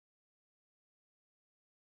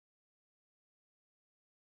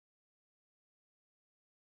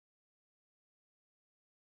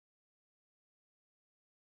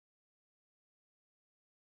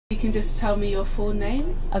can just tell me your full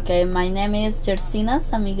name. Okay, my name is Gersina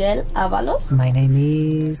San Miguel Avalos. My name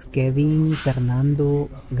is Kevin Fernando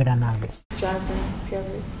Granados. Jasmine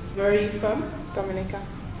Pierres. Where are you from? Dominica.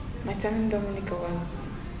 My time in Dominica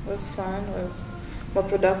was fun, was more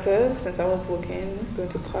productive since I was working, going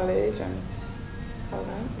to college and all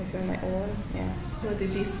that, making my own, yeah. What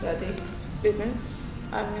did you study? Business,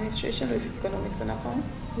 administration with economics and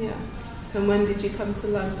accounts. Yeah. And when did you come to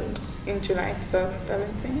London? In July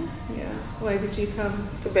 2017. Yeah. Why did you come?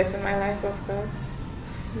 To better my life, of course.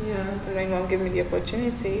 Yeah. And my mom gave me the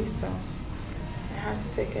opportunity, so I had to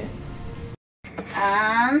take it.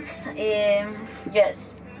 And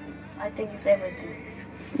yes, I think it's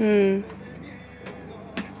everything.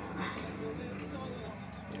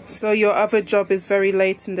 So your other job is very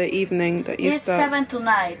late in the evening that you It's start? 7 to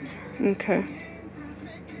 9. Okay.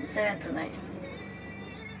 7 to 9.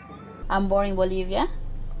 I'm born in Bolivia.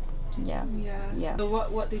 Yeah. Yeah. So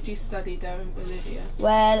what did you study there in Bolivia?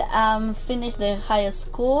 Well, finished the high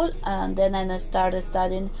school and then I started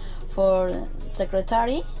studying for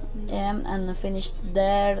secretary and finished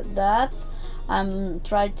there that.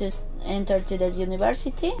 Tried to enter to the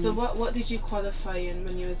university. So what did you qualify in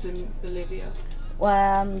when you was in Bolivia?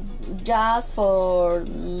 Just for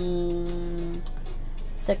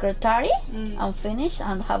secretary and finish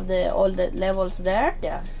and have all the levels there.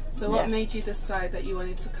 Yeah. So what made you decide that you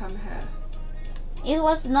wanted to come here? It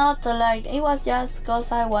was not like, it was just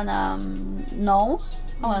because I wanna know.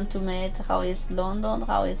 I want to meet how is London,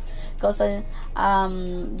 how is, because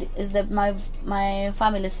my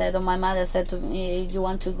family said, or my mother said to me, you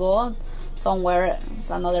want to go somewhere,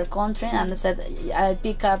 another country, and I said I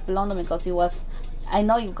pick up London because it was, I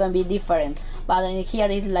know you can be different, but here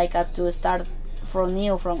it's like to start from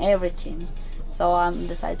new, from everything. So I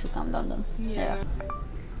decided to come London. Yeah.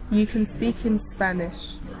 You can speak in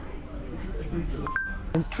Spanish.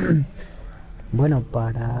 Bueno,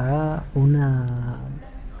 para una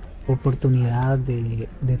oportunidad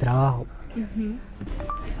de trabajo.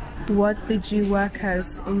 What did you work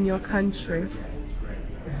as in your country?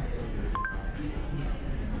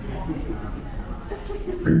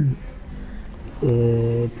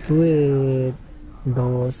 Tuve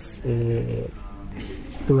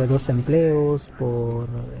dos empleos por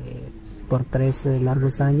 3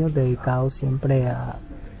 largos años dedicados siempre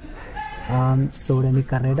sobre mi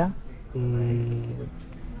carrera,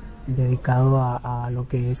 dedicado a lo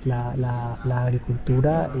que es la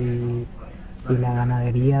agricultura y la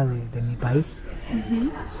ganadería de mi país.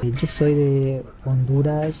 Yo soy de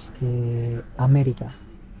Honduras, América.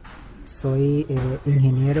 Soy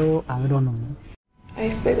ingeniero agrónomo. I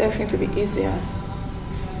expect everything to be easier.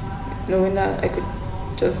 Knowing that I could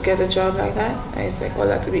just get a job like that, I expect all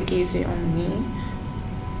that to be easy on me.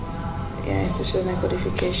 Yeah, especially my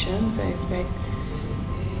qualifications. I expect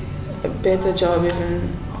a better job,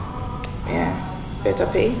 even, better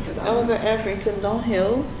pay. I was at everything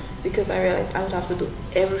downhill because I realized I would have to do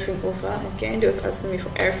everything over again. They was asking me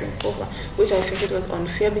for everything over, which I think it was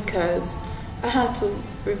unfair because I had to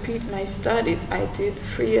repeat my studies. I did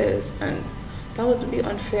 3 years and that would be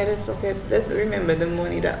unfair. Let's remember the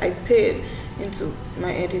money that I paid into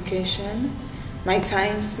my education, my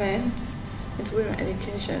time spent into my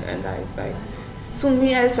education, and that is like, to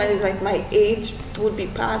me, I just find it like my age would be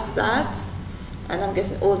past that, and I'm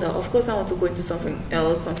getting older. Of course, I want to go into something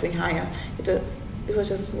else, something higher. It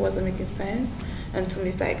wasn't making sense, and to me,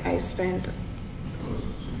 it's like I spent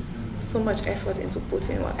so much effort into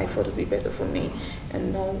putting what I thought would be better for me,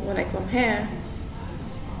 and now when I come here,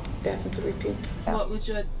 there's to repeat. What would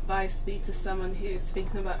your advice be to someone who is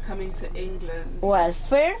thinking about coming to England? Well,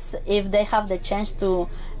 first, if they have the chance to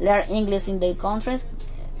learn English in their countries,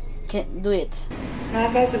 can do it. My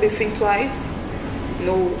advice would be think twice.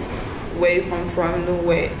 Know where you come from, know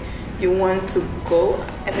where you want to go.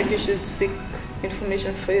 I think you should seek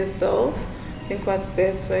information for yourself. Think what's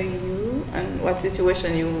best for you and what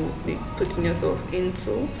situation you will be putting yourself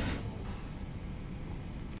into.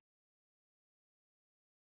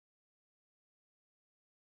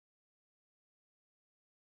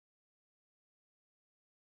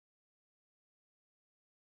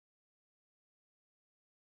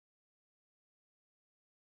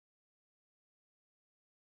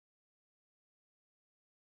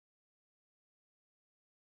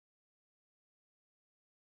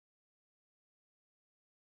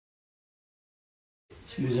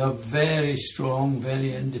 She was a very strong,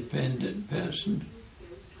 very independent person,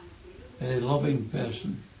 very loving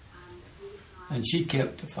person, and she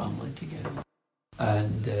kept the family together.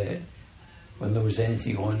 And when there was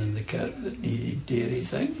anything on in the kirk that needed dairy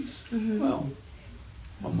things, well,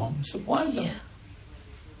 my mum supplied them.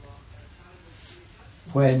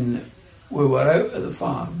 when we were out at the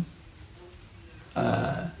farm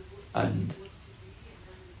and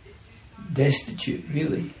destitute,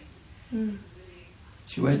 really,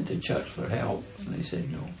 she went to church for help and they said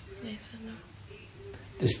no. They said no.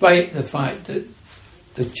 Despite the fact that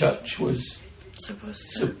the church was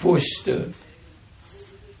supposed to.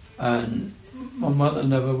 And my mother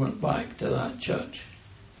never went back to that church.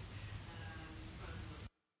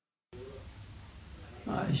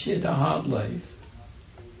 She had a hard life.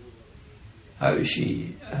 How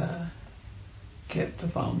she kept the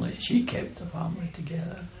family, she kept the family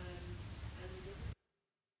together.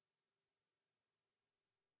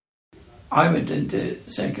 I went into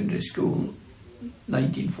secondary school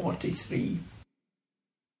 1943.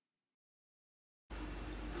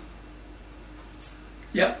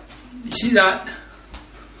 Yeah, you see that?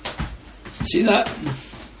 See that?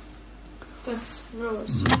 That's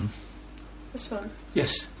rose. Mm-hmm. This one?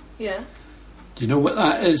 Yes. Yeah. Do you know what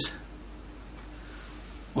that is?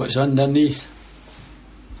 What's underneath?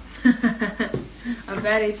 A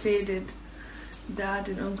very faded Dad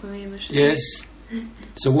and Uncle Hamish. Yes.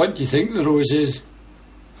 So what do you think the rose is?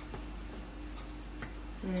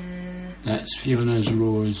 That's Fiona's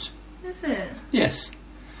rose. Is it? Yes.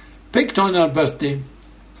 Picked on her birthday,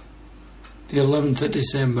 the 11th of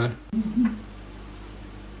December.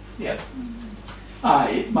 Yep.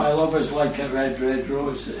 Aye, my love is like a red, red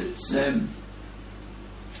rose. It's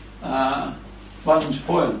Burns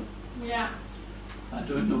poem. Yeah. I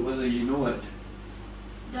don't know whether you know it.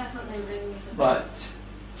 Definitely rings a But,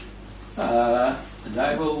 and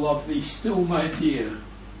I will love thee still, my dear.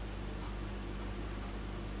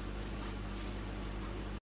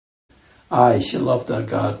 Aye, she loved her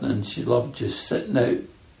gardening. She loved just sitting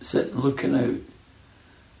looking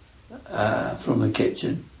out from the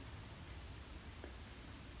kitchen.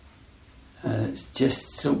 And it's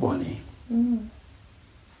just so bonny. Mm.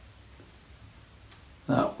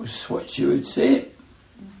 That was what she would say.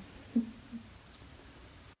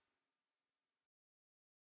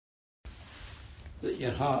 That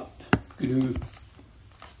your heart grew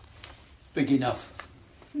big enough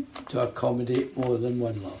to accommodate more than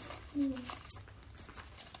one love. Mm.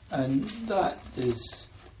 And that is,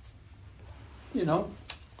 you know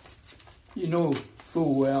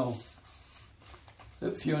full well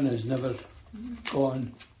that Fiona's never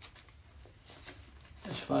gone,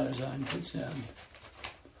 as far as I'm concerned.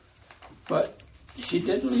 But she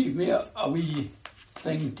did leave me a wee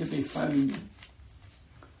thing to be found.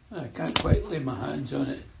 I can't quite lay my hands on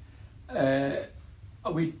it.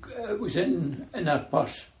 It was in her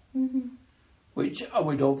purse, which I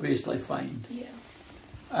would obviously find. Yeah.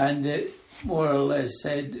 And it more or less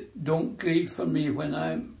said, "Don't grieve for me when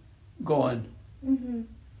I'm gone,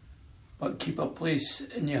 but keep a place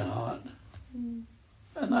in your heart." And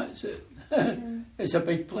that's it. It's a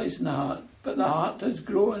big place in the heart, but the heart has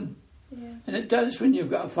grown. Yeah. And it does when you've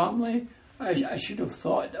got a family. I should have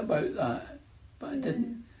thought about that, but I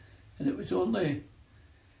didn't. And it was only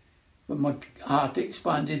when my heart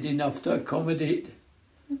expanded enough to accommodate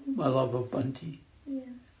my love of Bunty,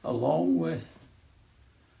 along with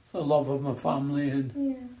the love of my family and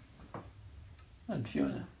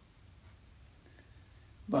Fiona.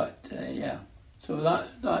 But yeah, so that's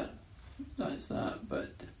that.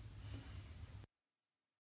 But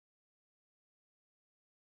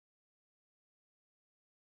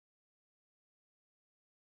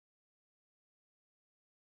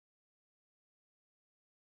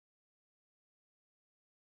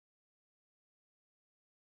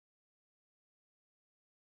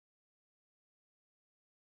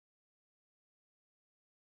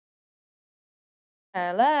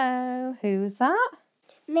Hello, who's that?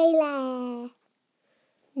 Mela.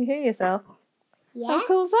 You hear yourself? Yeah. How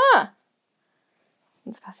cool's that?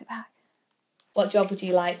 Let's pass it back. What job would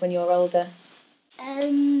you like when you're older?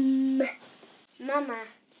 Mama.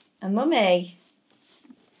 A mummy.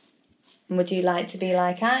 And would you like to be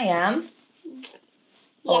like I am?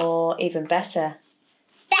 Yeah. Or even better?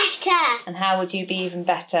 Better. And how would you be even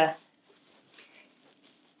better?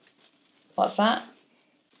 What's that?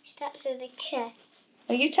 Starts with a K.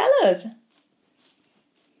 Oh, you tell us.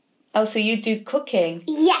 Oh, so you do cooking?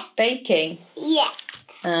 Yeah. Baking? Yeah.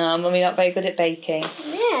 Oh, Mummy not very good at baking.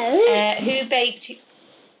 No. Who baked...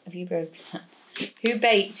 Have you broken that? Who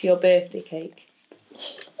baked your birthday cake?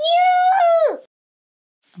 You.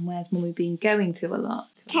 And where's Mummy been going to a lot?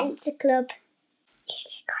 Cancer Club.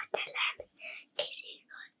 Kissy got the lemon. Kissy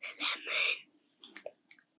got the lemon.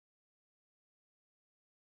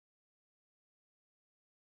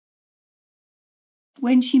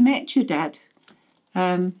 When she met your dad,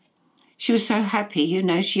 she was so happy,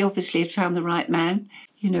 she obviously had found the right man.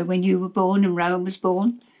 you know, when you were born and Rowan was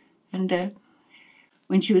born, and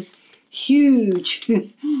when she was huge,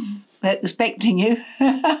 expecting you.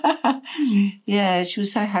 Yeah, she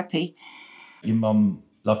was so happy. Your mum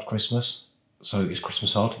loved Christmas, so is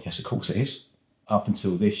Christmas hard? Yes, of course it is. Up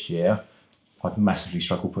until this year, I've massively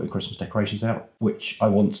struggled putting Christmas decorations out, which I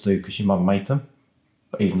want to do because your mum made them.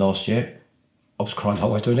 But even last year, I was crying the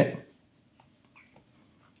whole way doing it.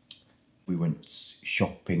 We went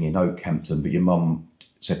shopping in Oakhampton, but your mum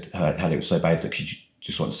said how it was so bad that she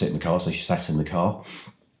just wanted to sit in the car, so she sat in the car.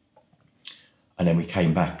 And then we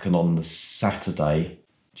came back, and on the Saturday,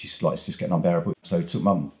 she said, like, it's just getting unbearable. So we took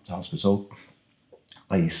mum to hospital.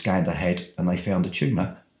 They scanned her head and they found a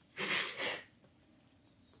tumour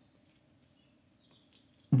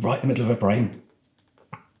right in the middle of her brain.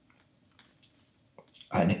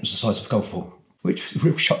 And it was the size of a golf ball, which was a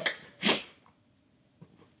real shock.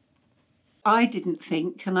 I didn't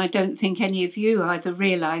think, and I don't think any of you either,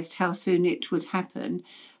 realised how soon it would happen.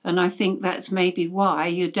 And I think that's maybe why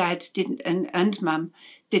your dad didn't, and mum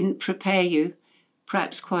didn't prepare you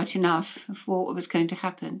perhaps quite enough for what was going to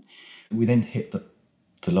happen. We then hit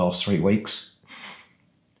the last 3 weeks.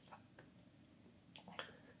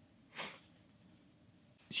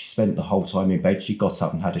 She spent the whole time in bed. She got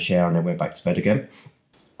up and had a shower and then went back to bed again.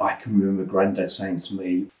 I can remember Grandad saying to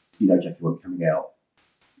me, you know, Jackie won't be coming out,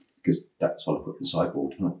 because that's what I put in the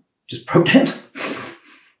sideboard. And I just broke down.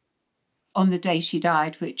 On the day she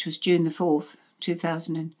died, which was June the 4th,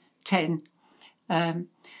 2010,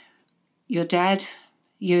 your dad,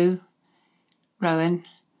 you, Rowan,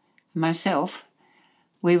 and myself,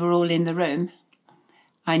 we were all in the room.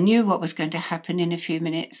 I knew what was going to happen in a few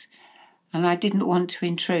minutes, and I didn't want to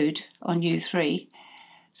intrude on you three.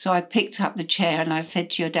 So I picked up the chair and I said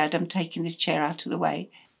to your dad, I'm taking this chair out of the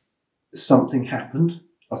way. Something happened.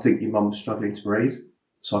 I think your mum was struggling to breathe.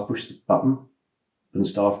 So I pushed the button and the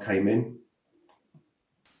staff came in.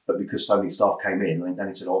 But because so many staff came in, and then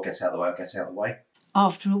he said, oh, get out of the way, I'll get out of the way.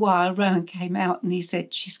 After a while, Rowan came out and he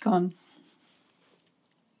said, she's gone.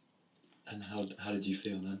 And how did you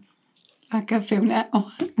feel then? Like I feel now.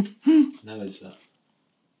 How is that?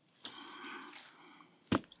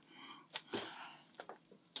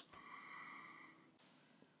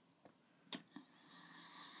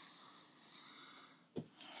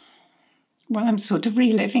 Well, I'm sort of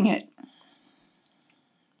reliving it.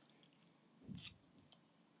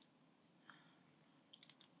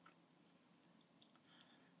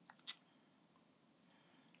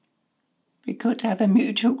 We could have a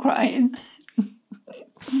mutual crying.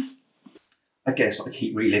 I guess I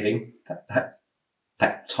keep reliving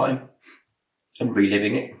that time and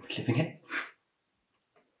reliving it, reliving it.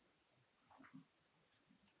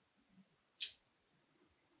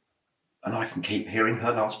 And I can keep hearing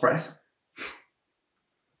her last breath.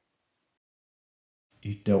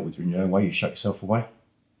 You dealt with it in your own way, you shut yourself away.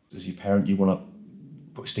 As your parent, you want to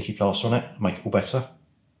put a sticky plaster on it, make it all better,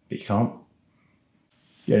 but you can't.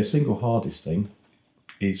 Yeah, the single hardest thing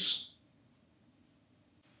is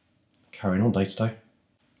carrying on day to day.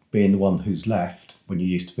 Being the one who's left when you're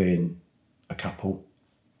used to being a couple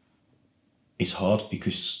is hard,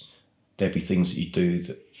 because there'd be things that you do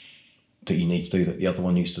that you need to do that the other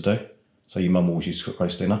one used to do. So your mum always used to cook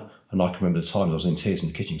roast dinner, and I can remember the time I was in tears in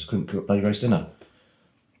the kitchen because I couldn't cook bloody roast dinner.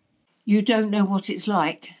 You don't know what it's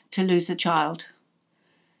like to lose a child.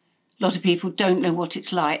 A lot of people don't know what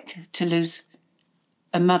it's like to lose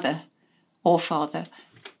a mother or father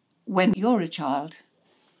when you're a child.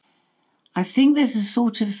 I think there's a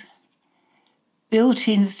sort of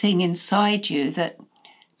built-in thing inside you that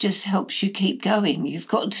just helps you keep going. You've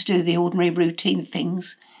got to do the ordinary routine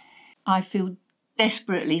things. I feel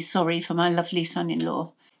desperately sorry for my lovely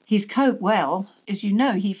son-in-law. He's coped well. As you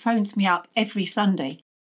know, he phones me up every Sunday.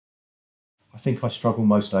 I think I struggle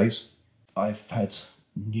most days. I've had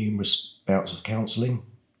numerous bouts of counselling,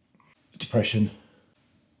 depression,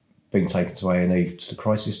 being taken to A&E to the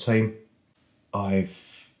crisis team. I've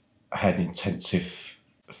had intensive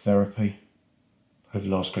therapy over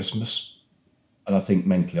last Christmas, and I think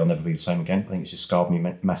mentally I'll never be the same again. I think it's just scarred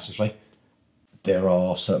me massively. There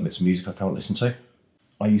are certain bits of music I can't listen to.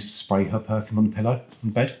 I used to spray her perfume on the pillow in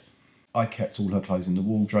bed. I kept all her clothes in the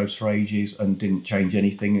wardrobes for ages and didn't change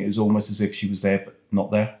anything. It was almost as if she was there but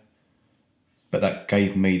not there. But that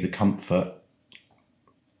gave me the comfort.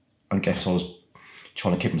 I guess I was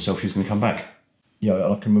trying to kid myself she was going to come back. You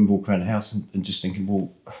know, I can remember walking around the house and just thinking,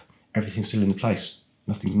 well, everything's still in place.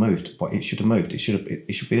 Nothing's moved, but it should have moved. It should be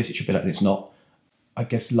this, it should be that, and it's not. I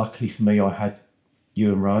guess luckily for me, I had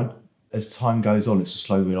you and Rowan. As time goes on, it's a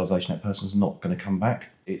slow realisation that person's not going to come back.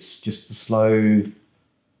 It's just a slow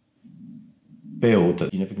build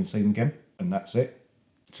that you're never going to see them again, and that's it.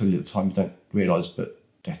 Until at the time you don't realise, but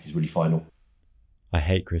death is really final. I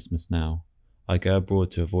hate Christmas now. I go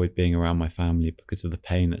abroad to avoid being around my family because of the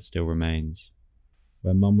pain that still remains.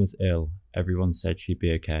 When Mum was ill, everyone said she'd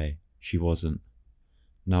be okay. She wasn't.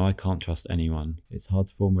 Now I can't trust anyone. It's hard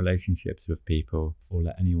to form relationships with people or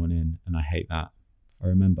let anyone in, and I hate that. I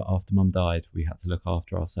remember after Mum died, we had to look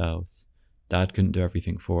after ourselves. Dad couldn't do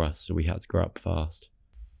everything for us, so we had to grow up fast.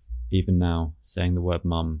 Even now, saying the word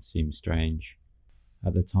Mum seems strange.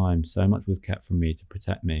 At the time, so much was kept from me to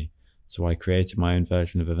protect me, so I created my own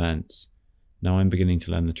version of events. Now I'm beginning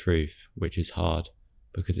to learn the truth, which is hard,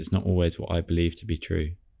 because it's not always what I believe to be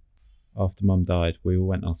true. After Mum died, we all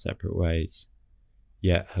went our separate ways,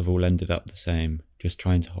 yet have all ended up the same, just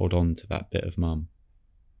trying to hold on to that bit of Mum.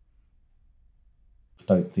 I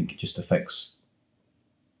don't think it just affects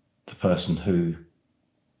the person who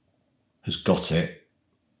has got it.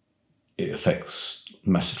 It affects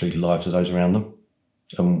massively the lives of those around them.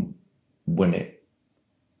 And when it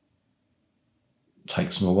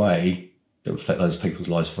takes them away, it will affect those people's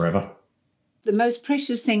lives forever. The most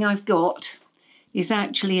precious thing I've got is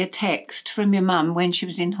actually a text from your mum when she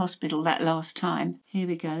was in hospital that last time. Here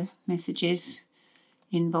we go, messages,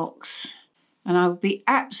 inbox. And I would be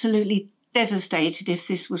absolutely devastated if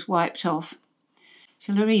this was wiped off.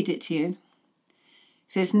 Shall I read it to you? It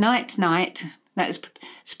says, night, night, that is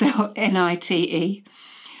spelled N-I-T-E.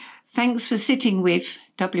 Thanks for sitting with,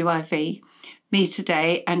 W-I-V, me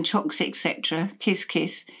today and chocks, etc. Kiss,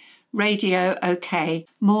 kiss. Radio, okay.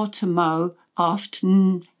 More to mo,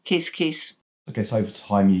 afternoon, kiss, kiss. I guess over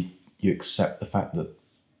time you accept the fact that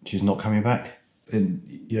she's not coming back, and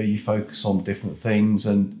you focus on different things,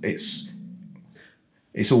 and it's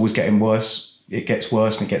always getting worse. It gets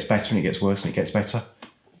worse and it gets better and it gets worse and it gets better.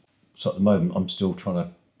 So at the moment I'm still trying to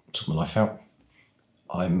sort my life out.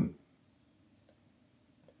 I'm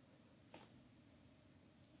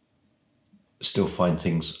still find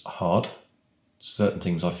things hard. Certain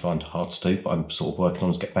things I find hard to do, but I'm sort of working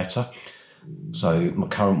on to get better. So my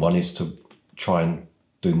current one is to try and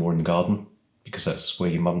do more in the garden, because that's where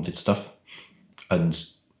your mum did stuff. And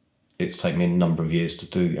it's taken me a number of years to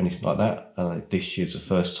do anything like that. And this year's the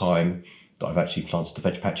first time that I've actually planted the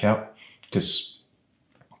veg patch out, because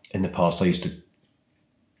in the past I used to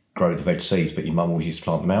grow the veg seeds, but your mum always used to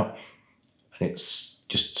plant them out. And it's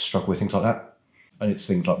just struggle with things like that. And it's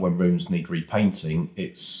things like when rooms need repainting,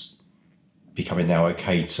 it's becoming now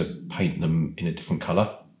okay to paint them in a different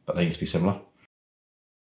colour, but they need to be similar.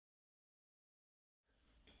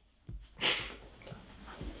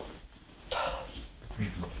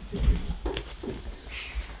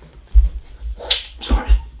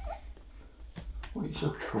 Sorry. What are you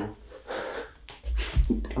so cool?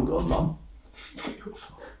 I'm going, Mum. It's not your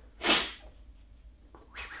fault.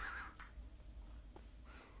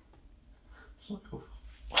 It's not your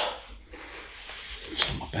fault. It's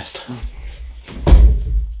not my best.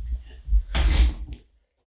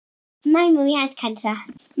 My mummy has cancer.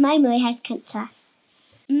 My mummy has cancer.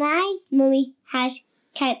 My mummy has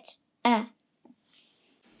cancer.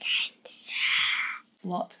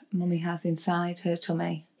 What mummy has inside her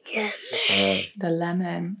tummy? Lemon. The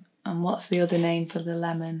lemon. And what's the other name for the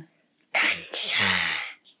lemon? Cancer.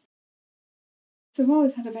 They've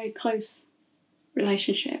always had a very close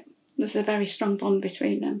relationship. There's a very strong bond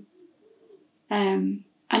between them. And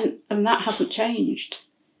that hasn't changed.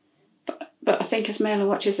 But I think as Mayla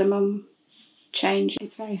watches her mum change,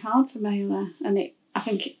 it's very hard for Mayla, and I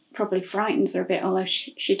think it probably frightens her a bit, although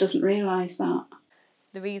she doesn't realise that.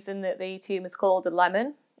 The reason that the tumour's called a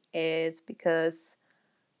lemon is because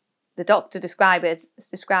the doctor described it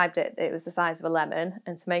was the size of a lemon,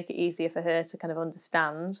 and to make it easier for her to kind of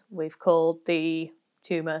understand, we've called the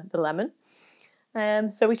tumour the lemon.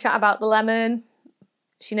 So we chat about the lemon.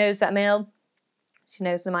 She knows that I'm ill. She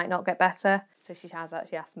knows they might not get better. So she has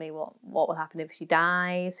actually asked me what will happen if she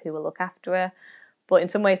dies, who will look after her. But in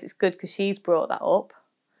some ways it's good because she's brought that up,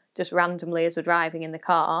 just randomly as we're driving in the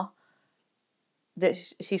car, that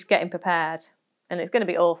she's getting prepared. And it's going to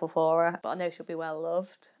be awful for her, but I know she'll be well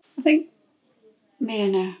loved. I think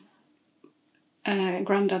me and her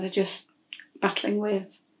granddad are just battling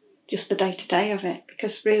with just the day-to-day of it,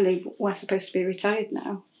 because really we're supposed to be retired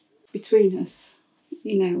now. Between us,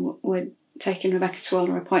 we're taking Rebecca to all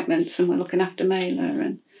her appointments and we're looking after Mayla,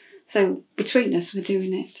 and so between us we're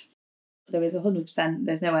doing it. There is 100%,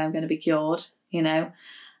 there's no way I'm going to be cured,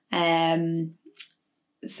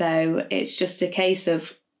 so it's just a case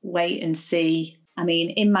of wait and see. I mean,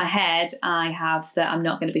 in my head I have that I'm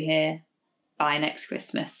not going to be here by next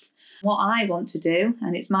Christmas. What I want to do,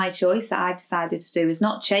 and it's my choice that I've decided to do, is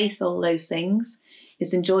not chase all those things,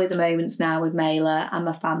 is enjoy the moments now with Mayla and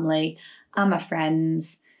my family and my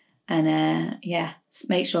friends, And yeah,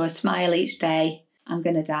 make sure I smile each day. I'm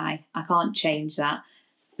going to die. I can't change that.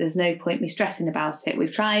 There's no point me stressing about it.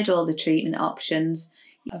 We've tried all the treatment options.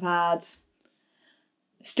 I've had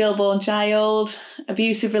stillborn child,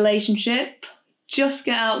 abusive relationship, just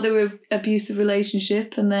get out the abusive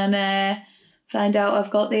relationship, and then find out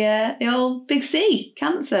I've got the old big C,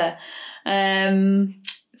 cancer.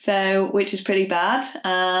 So, which is pretty bad.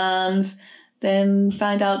 And then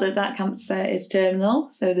find out that cancer is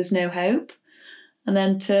terminal, so there's no hope. And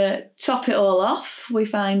then to top it all off, we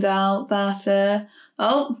find out that,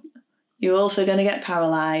 you're also going to get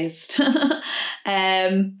paralysed.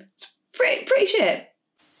 It's pretty shit.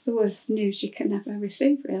 It's the worst news you can ever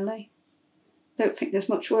receive, really. I don't think there's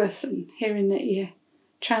much worse than hearing that your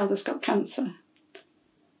child has got cancer.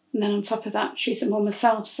 And then on top of that, she's a mum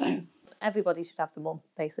herself, so... Everybody should have the mum,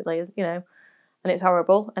 basically, you know. And it's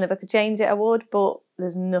horrible. And if I could change it, I would, but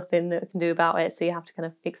there's nothing that I can do about it, so you have to kind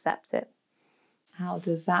of accept it. How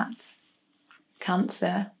does that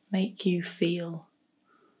cancer make you feel?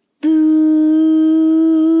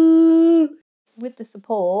 With the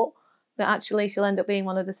support, that actually she'll end up being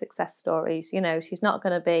one of the success stories. You know, she's not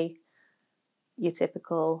going to be your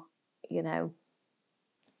typical, you know,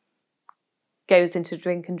 goes into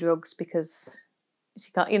drink and drugs because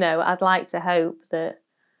she can't, you know. I'd like to hope that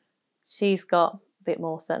she's got a bit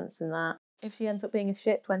more sense than that. If she ends up being a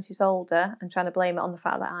shit when she's older and trying to blame it on the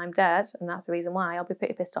fact that I'm dead, and that's the reason why, I'll be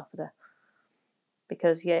pretty pissed off with her.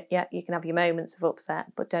 Because, yeah, you can have your moments of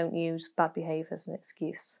upset, but don't use bad behaviour as an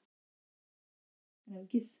excuse. No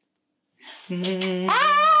kiss.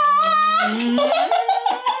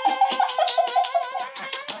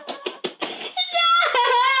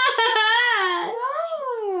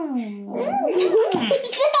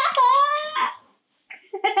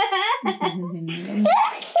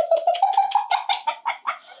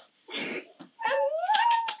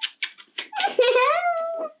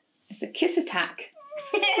 It's a kiss attack.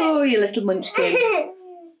 Oh, you little munchkin.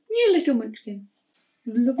 You little munchkin.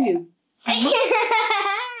 Love you.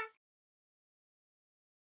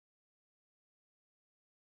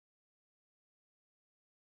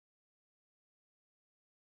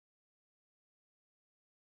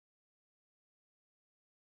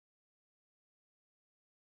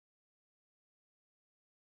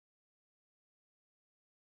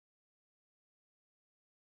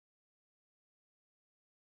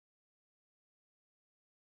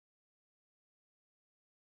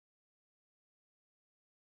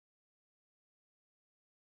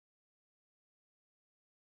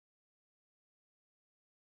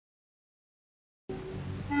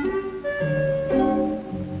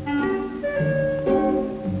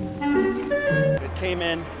 It came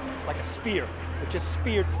in like a spear. It just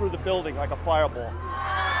speared through the building like a fireball.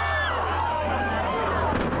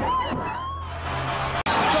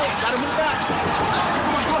 Gotta move back. Come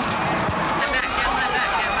on, come on.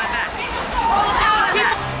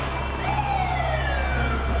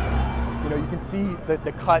 You know, you can see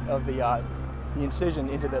the cut of the incision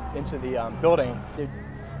into the building.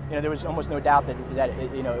 You know, there was almost no doubt that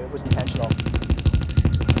it was intentional.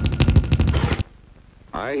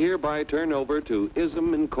 I hereby turn over to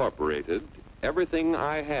ISM Incorporated everything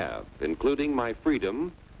I have, including my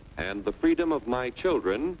freedom and the freedom of my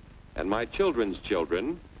children and my children's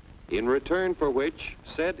children, in return for which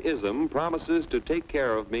said ISM promises to take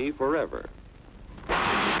care of me forever.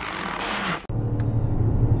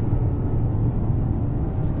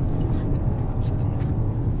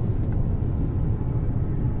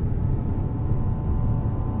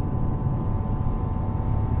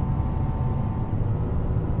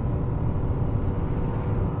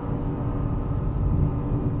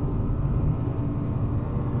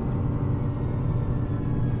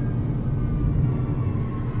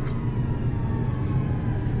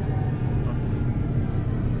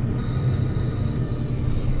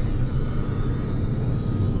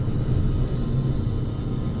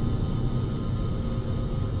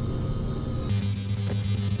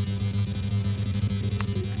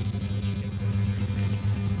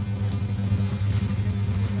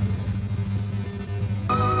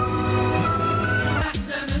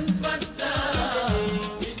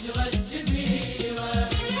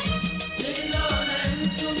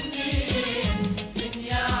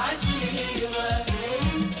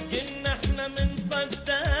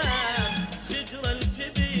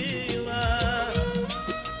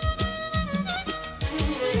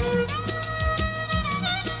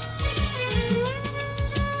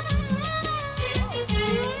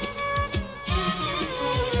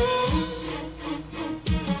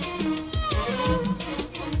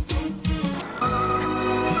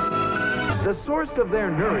 The source of their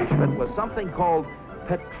nourishment was something called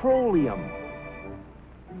petroleum.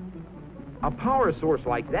 A power source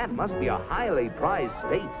like that must be a highly prized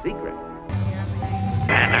state secret.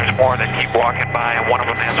 And there's more that keep walking by, and one of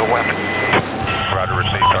them has a weapon. Roger,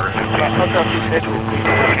 receive, target.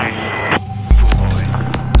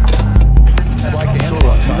 I'd like to end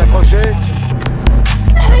it.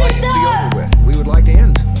 I'd like it to be over with. We would like to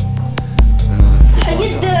end.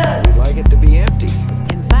 We'd like it to be empty.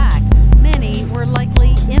 In fact, many were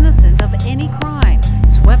likely innocent of any crime,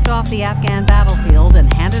 swept off the Afghan battlefield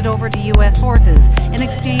and handed over to U.S. forces in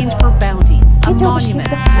exchange for bounties, a monument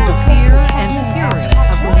to the fear and fury of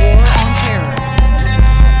the war on terror.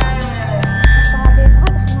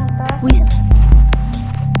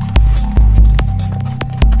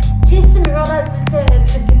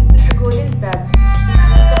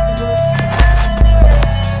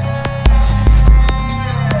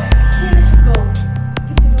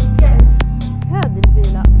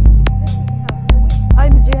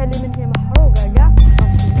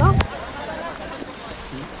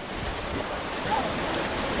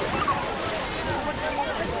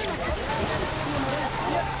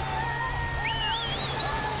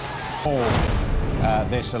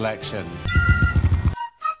 This election.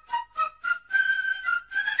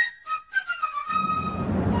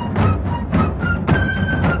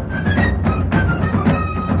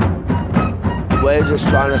 We're just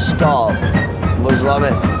trying to stop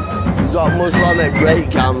Islamic. You've got Islamic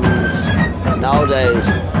rape gangs nowadays.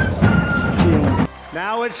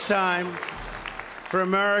 Now it's time for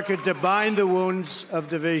America to bind the wounds of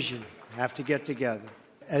division. Have to get together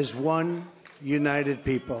as one united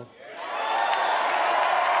people.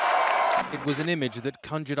 It was an image that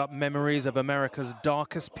conjured up memories of America's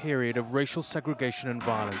darkest period of racial segregation and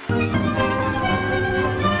violence.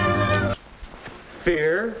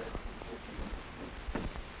 Fear,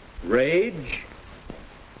 rage,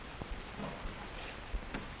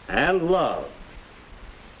 and love.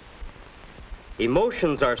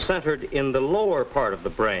 Emotions are centered in the lower part of the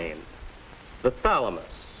brain, the thalamus.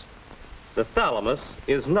 The thalamus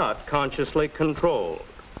is not consciously controlled.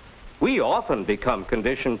 We often become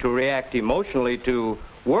conditioned to react emotionally to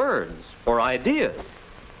words or ideas.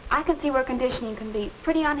 I can see where conditioning can be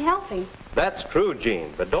pretty unhealthy. That's true,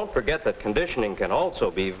 Jean, but don't forget that conditioning can also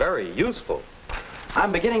be very useful.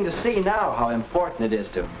 I'm beginning to see now how important it is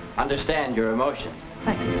to understand your emotions.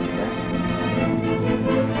 Thank you, Mr. Bear.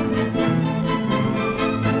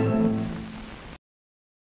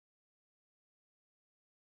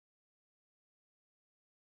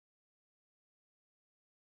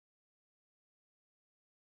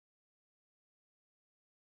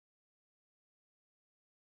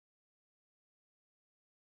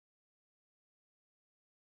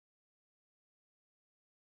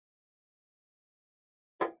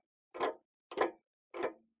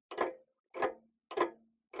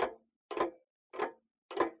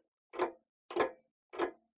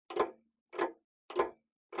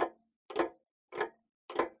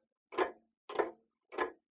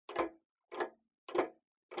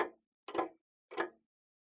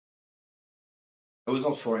 I was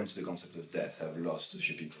not foreign to the concept of death. I've lost a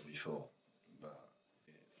few people before. But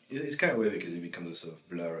it's kind of weird because it becomes a sort of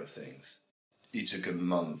blur of things. It took a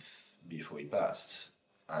month before he passed,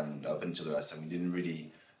 and up until the last time we didn't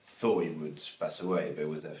really thought he would pass away, but it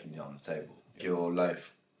was definitely on the table. Your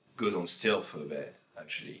life goes on still for a bit,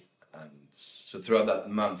 actually. And so throughout that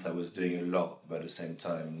month I was doing a lot, but at the same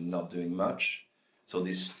time not doing much. So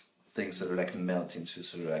these things sort of like melt into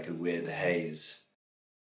sort of like a weird haze.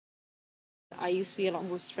 I used to be a lot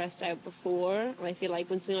more stressed out before, and I feel like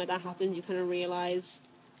when something like that happens, you kind of realise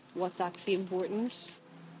what's actually important.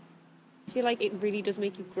 I feel like it really does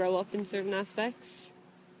make you grow up in certain aspects,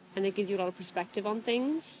 and it gives you a lot of perspective on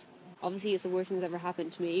things. Obviously, it's the worst thing that's ever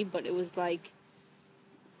happened to me, but it was like,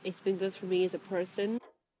 it's been good for me as a person.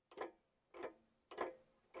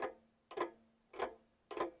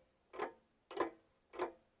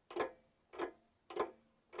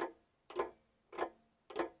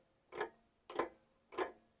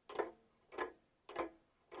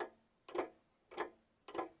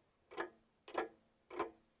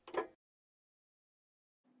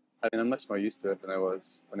 I mean, I'm much more used to it than I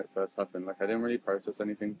was when it first happened. Like, I didn't really process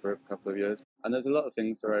anything for a couple of years. And there's a lot of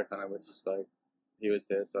things where I kind of wish, like, he was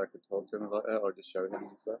here so I could talk to him about it or just show him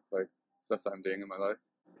and stuff, like, stuff that I'm doing in my life.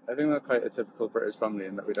 I think we're quite a typical British family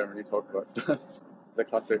in that we don't really talk about stuff. The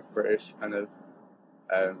classic British kind of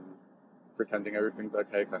pretending everything's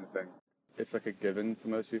okay kind of thing. It's like a given for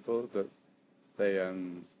most people that they,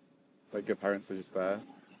 like, your parents are just there.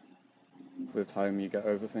 With time you get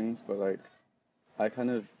over things, but, like, I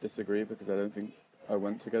kind of disagree because I don't think I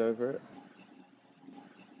want to get over it.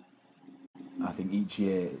 I think each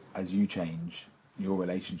year, as you change, your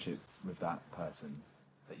relationship with that person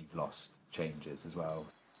that you've lost changes as well.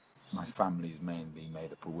 My family's mainly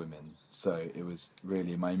made up of women, so it was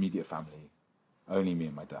really my immediate family, only me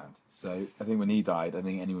and my dad. So I think when he died, I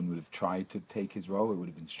think anyone would have tried to take his role, it would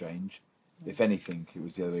have been strange. If anything, it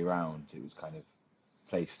was the other way around. It was kind of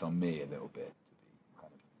placed on me a little bit to be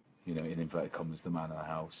kind of, you know, in inverted commas, the man of the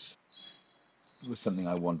house. It was something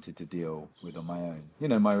I wanted to deal with on my own. You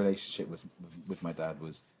know, my relationship with my dad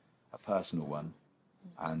was a personal one,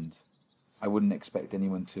 and I wouldn't expect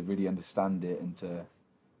anyone to really understand it and to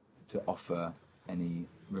offer any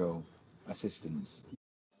real assistance.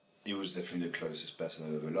 He was definitely the closest person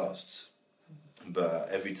I've ever lost. But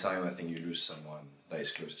every time I think you lose someone that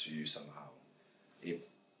is close to you somehow, it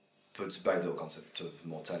puts back the concept of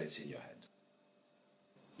mortality in your head.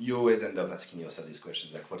 You always end up asking yourself these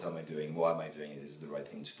questions like, what am I doing? Why am I doing it? Is it the right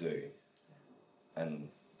thing to do? And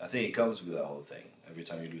I think it comes with that whole thing. Every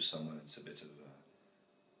time you lose someone, it's a bit of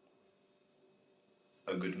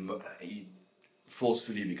a good... It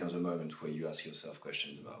forcefully becomes a moment where you ask yourself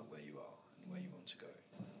questions about where you are and where you want to go.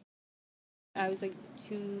 I was like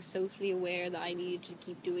too socially aware that I needed to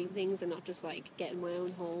keep doing things and not just like get in my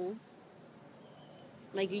own hole.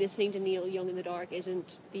 Like listening to Neil Young in the dark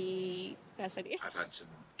isn't the best idea. I've had some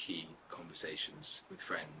key conversations with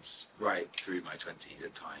friends right through my 20s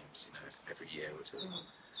at times, you know, every year or two,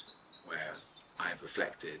 where I have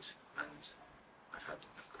reflected and I've had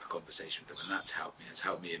a conversation with them, and that's helped me. It's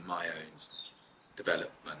helped me in my own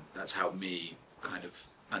development. That's helped me kind of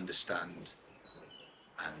understand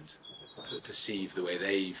and perceive the way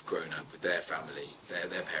they've grown up with their family,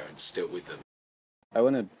 their parents still with them. I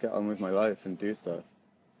want to get on with my life and do stuff,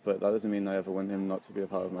 but that doesn't mean I ever want him not to be a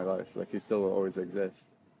part of my life. Like, he still will always exist.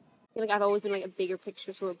 I feel like I've always been like a bigger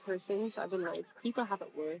picture sort of person, so I've been like, people have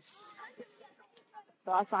it worse.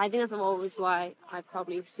 So I think that's always why I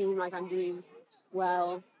probably seem like I'm doing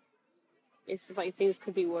well. It's just like things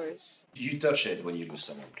could be worse. You touch it when you lose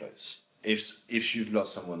someone close. If you've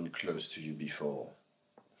lost someone close to you before,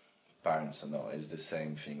 parents or not, it's the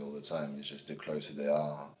same thing all the time. It's just the closer they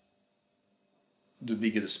are, the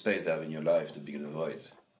bigger the space they have in your life, the bigger the void.